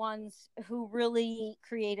 are the ones who really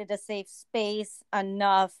created a safe space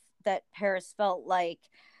enough that Paris felt like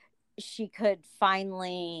she could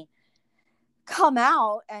finally come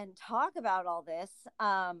out and talk about all this.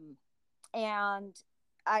 And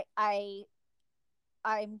I, I,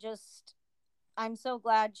 I'm just, I'm so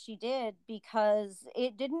glad she did, because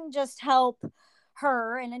it didn't just help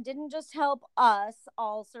her and it didn't just help us,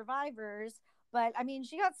 all survivors, but I mean,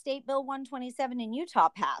 she got State Bill 127 in Utah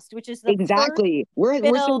passed, which is the first Exactly. We're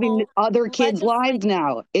saving bill other kids' legislate. lives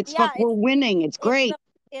now. Yeah, We're winning. It's it's great. the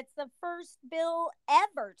it's the first bill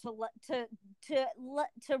ever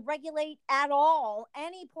to regulate at all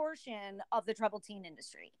any portion of the troubled teen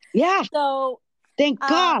industry. Yeah. So, Thank um,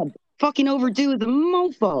 God. Fucking overdue the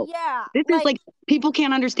mofo. yeah, This is like, like people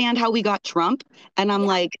can't understand how we got Trump. And I'm yeah,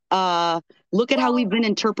 like, look at how we've well, been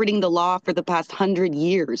interpreting the law for the past 100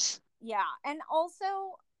 years. yeah, and also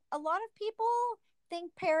a lot of people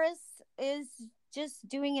think Paris is just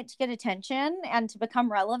doing it to get attention and to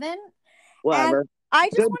become relevant. And Whatever. I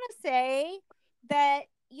just Good. want to say that,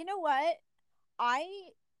 you know what? I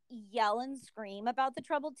yell and scream about the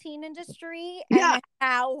troubled teen industry Yeah. and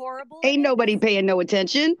how horrible it Ain't nobody is. paying no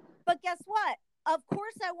attention. But guess what? Of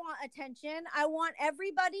course, I want attention. I want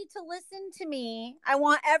everybody to listen to me. I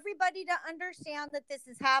want everybody to understand that this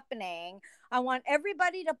is happening. I want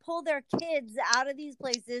everybody to pull their kids out of these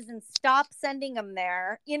places and stop sending them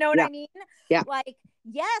there. You know what Yeah. I mean? Yeah. Like,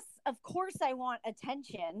 yes, of course, I want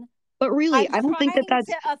attention. But really, I'm I don't think that trying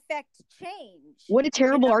that's to affect change. what a You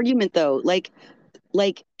terrible know, argument, though. Like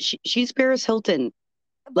she's Paris Hilton.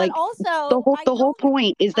 but Like also I the whole don't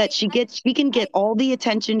point is that I she can get I all the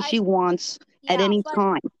attention I she wants at yeah, any but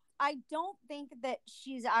time. I don't think that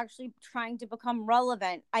she's actually trying to become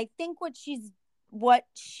relevant. I think what she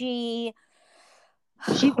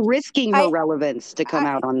She's risking her I relevance to come I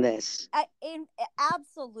out on this.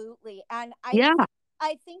 absolutely. And Yeah.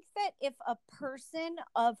 I think that if a person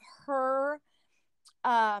of her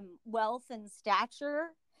wealth and stature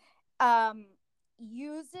um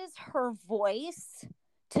uses her voice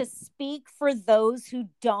to speak for those who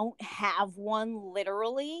don't have one,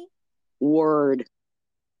 literally, Word.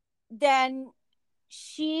 then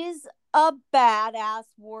she's a badass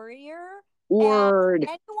warrior. And Word.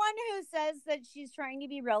 anyone who says that she's trying to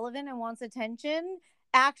be relevant and wants attention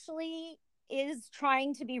actually is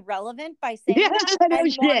trying to be relevant by Yeah, saying that no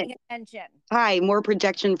and shit. wanting attention. Hi, more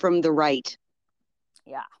projection from the right.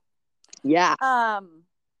 Yeah. Yeah.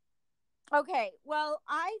 Okay. Well,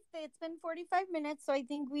 it's been 45 minutes, so I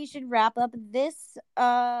think we should wrap up this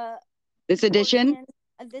This edition? portion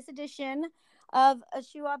this edition of a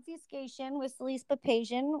shoe obfuscation with Celise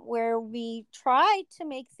Papazian, where we try to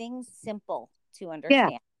make things simple to Yeah.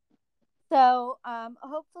 understand. So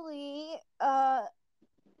hopefully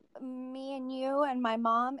me and you and my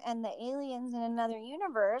mom and the aliens in another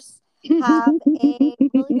universe have a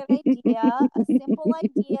really good idea, a simple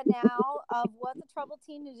idea now of what the troubled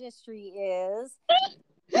teen industry is.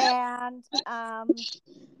 And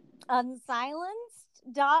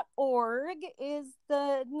unsilenced.org is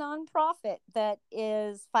the nonprofit that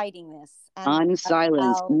is fighting this. And that's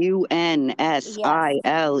Unsilenced. how, yes. Yep.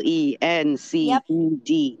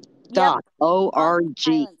 UNSILENCED Yep. dot ORG.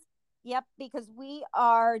 Unsilenced. Yep. Because we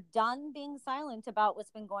are done being silent about what's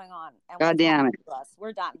been going on and God what's damn happened it. to us.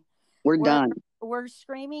 We're done. We're We're done. we're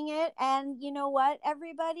screaming it. And you know what,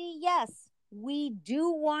 everybody? Yes, we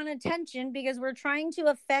do want attention because we're trying to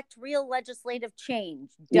affect real legislative change.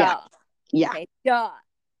 Yeah. Duh. Yeah. Okay, duh.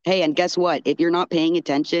 Hey, and guess what? If you're not paying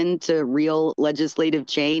attention to real legislative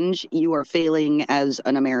change, you are failing as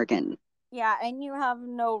an American. Yeah, and you have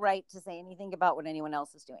no right to say anything about what anyone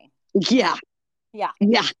else is doing. Yeah. Yeah.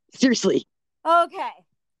 Yeah. Seriously. Okay.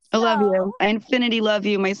 I love So you. I infinity love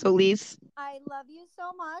you, my Solis. I love you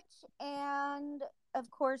so much. And of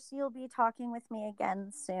course, you'll be talking with me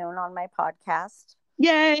again soon on my podcast.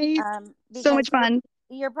 Yay. So much Because fun.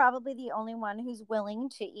 you're probably the only one who's willing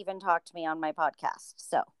to even talk to me on my podcast.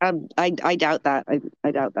 So I doubt that.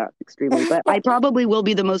 I doubt that extremely. But I probably will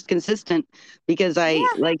be the most consistent because I, yeah,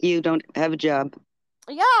 like you, don't have a job.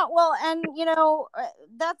 yeah. Well, and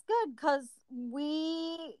that's good because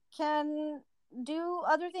we can do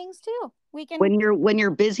other things too. We can, When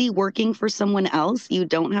you're busy working for someone else, you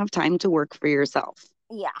don't have time to work for yourself.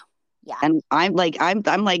 yeah, yeah. And I'm like,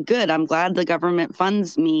 good. I'm glad the government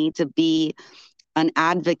funds me to be an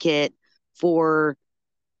advocate for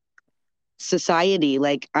society.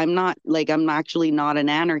 I'm actually not an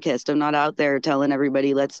anarchist. I'm not out there telling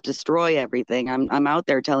everybody let's destroy everything. I'm out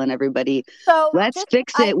there telling everybody So let's just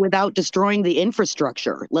fix it without destroying the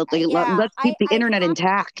infrastructure. yeah, Let's keep the I internet have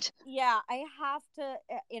intact. yeah, I have to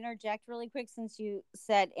interject really quick since you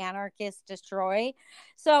said anarchist destroy.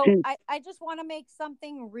 So I just want to make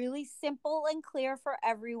something really simple and clear for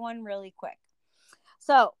everyone really quick.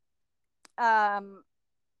 So um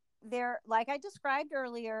there, like I described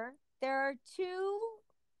earlier, there are two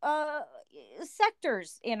uh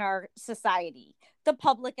sectors in our society, the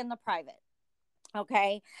public and the private.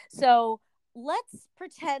 Okay, so let's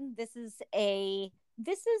pretend this is a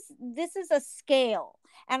scale,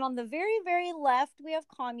 and on the very very left we have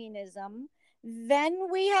communism, then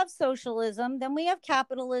we have socialism, then we have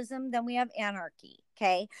capitalism, then we have anarchy.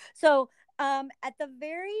 Okay, so at the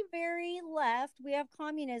very very left we have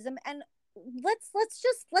communism, and let's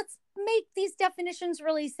make these definitions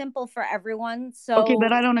really simple for everyone. Okay, but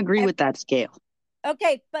So I don't agree with that scale.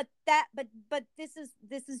 okay, but this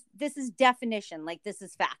is definition, like this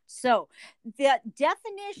is fact. So the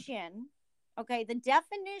definition, okay, the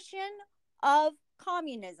definition of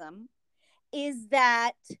communism is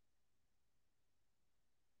that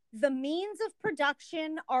the means of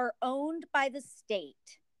production are owned by the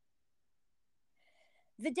state.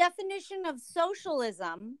 The definition of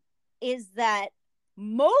socialism is that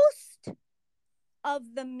most of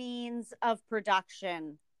the means of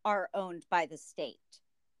production are owned by the state.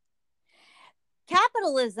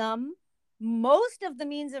 Capitalism, most of the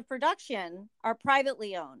means of production are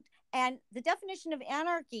privately owned. And the definition of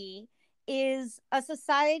anarchy is a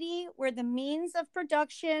society where the means of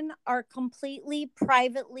production are completely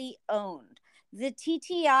privately owned. The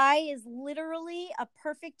TTI is literally a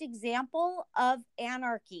perfect example of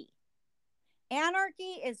anarchy.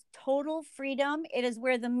 Anarchy is total freedom. It is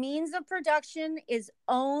where the means of production is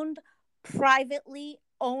owned privately,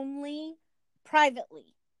 only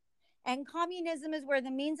privately. And communism is where the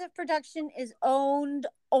means of production is owned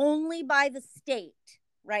only by the state,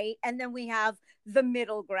 right? And then we have the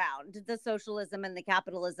middle ground, the socialism and the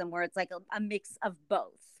capitalism, where it's like a mix of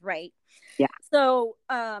both, right? Yeah. So,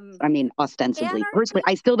 I mean, ostensibly. Personally,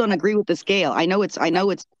 anarchy, I still don't agree with the scale. I know it's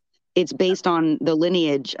based on the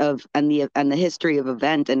lineage of and the history of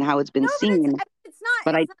event and how it's no, been but seen. it's not,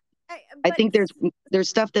 But it's I not, I but think there's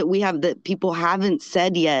stuff that we have that people haven't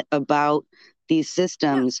said yet about these no,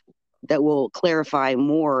 systems that will clarify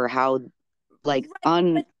more how like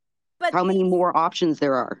right, but how many these, more options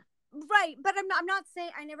there are. right, but I'm not saying,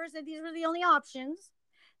 I never said these were the only options.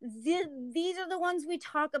 These are the ones we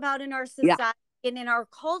talk about in our Yeah. society and in our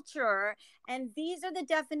culture, and these are the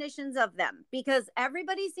definitions of them, because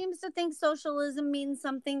everybody seems to think socialism means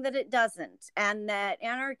something that it doesn't, and that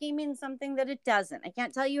anarchy means something that it doesn't. I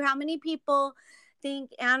can't tell you how many people think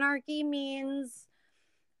anarchy means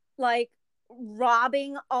like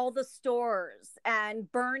robbing all the stores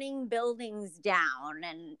and burning buildings down,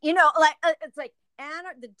 and like it's like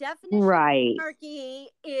the definition of Right. anarchy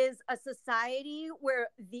is a society where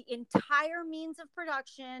the entire means of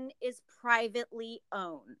production is privately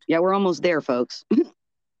owned. Yeah, we're almost there, folks.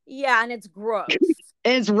 Yeah, and it's gross.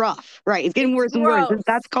 It's rough. Right. It's getting It's worse and worse. gross.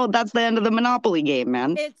 That's the end of the Monopoly game,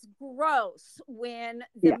 man. It's gross when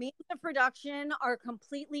the Yeah. means of production are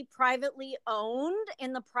completely privately owned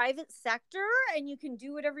in the private sector, and you can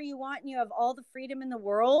do whatever you want and you have all the freedom in the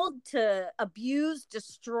world to abuse,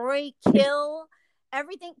 destroy, kill,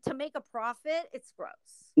 everything to make a profit. It's gross.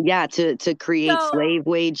 Yeah, to create So, slave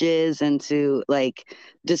wages and to like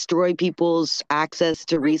destroy people's access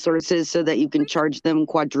to free, resources so that you can free, charge them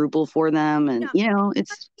quadruple for them. And no,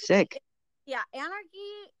 it's sick. yeah,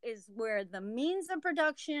 anarchy is where the means of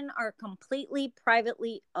production are completely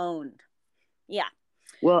privately owned. Yeah.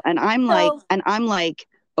 Well, So, and I'm like,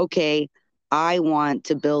 okay, I want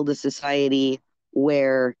to build a society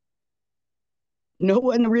where no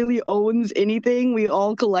one really owns anything. We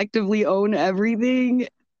all collectively own everything.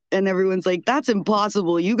 And everyone's like, that's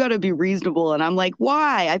impossible. You got to be reasonable. And I'm like,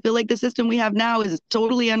 why? I feel like the system we have now is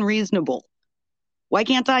totally unreasonable. Why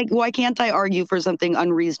can't I argue for something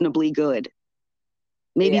unreasonably good?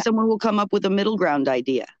 Maybe yeah. someone will come up with a middle ground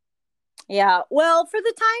idea. Yeah. Well, for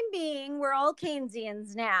the time being, we're all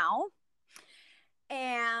Keynesians now.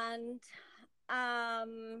 And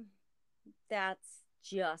um that's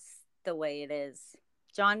just the way it is.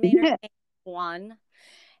 John Maynard Keynes won,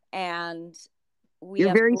 and we You're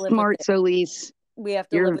have very to live with smart, it. Solis. We have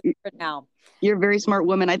to live You're with it now. you're a very smart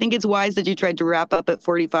woman. I think it's wise that you tried to wrap up at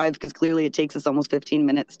 45 because clearly it takes us almost 15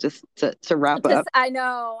 minutes just to wrap up. I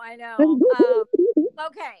know, I know.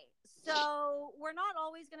 Okay, so we're not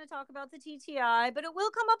always going to talk about the TTI, but it will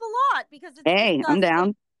come up a lot because it's Hey, I'm disgusting,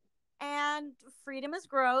 down. and freedom is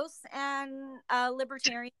gross, and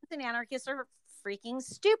libertarians and anarchists are freaking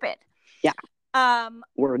stupid. Yeah, Um,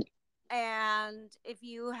 word. and if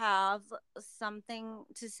you have something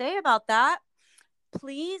to say about that,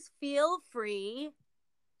 please feel free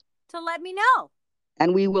to let me know.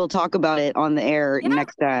 And we will talk about it on the air Yeah,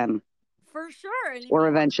 next time for sure. And if or you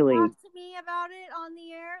want to eventually. talk to me about it on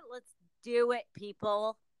the air, let's do it,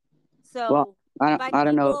 people. Well, So by I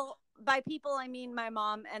don't know. people, I mean my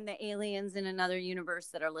mom and the aliens in another universe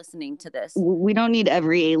that are listening to this. We don't need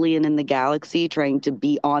every alien in the galaxy trying to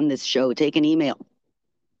be on this show. Take an email.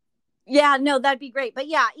 Yeah, no, that'd be great. But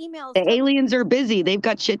yeah, emails The totally. aliens are busy. They've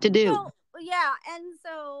got shit to do. So yeah, and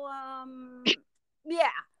so yeah,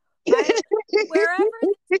 I wherever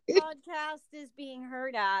this podcast is being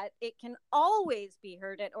heard at, it can always be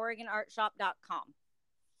heard at OregonArtShop.com.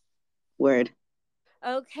 Word.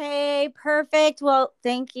 Okay, perfect. Well,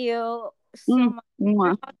 thank you so much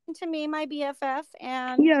for talking to me, my BFF,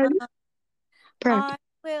 and Yeah. I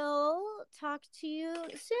will talk to you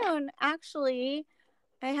soon. Actually,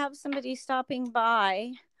 I have somebody stopping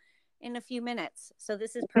by in a few minutes, so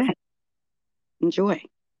this is perfect. Enjoy.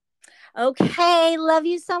 Okay, love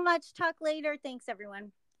you so much. Talk later. Thanks,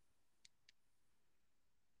 everyone.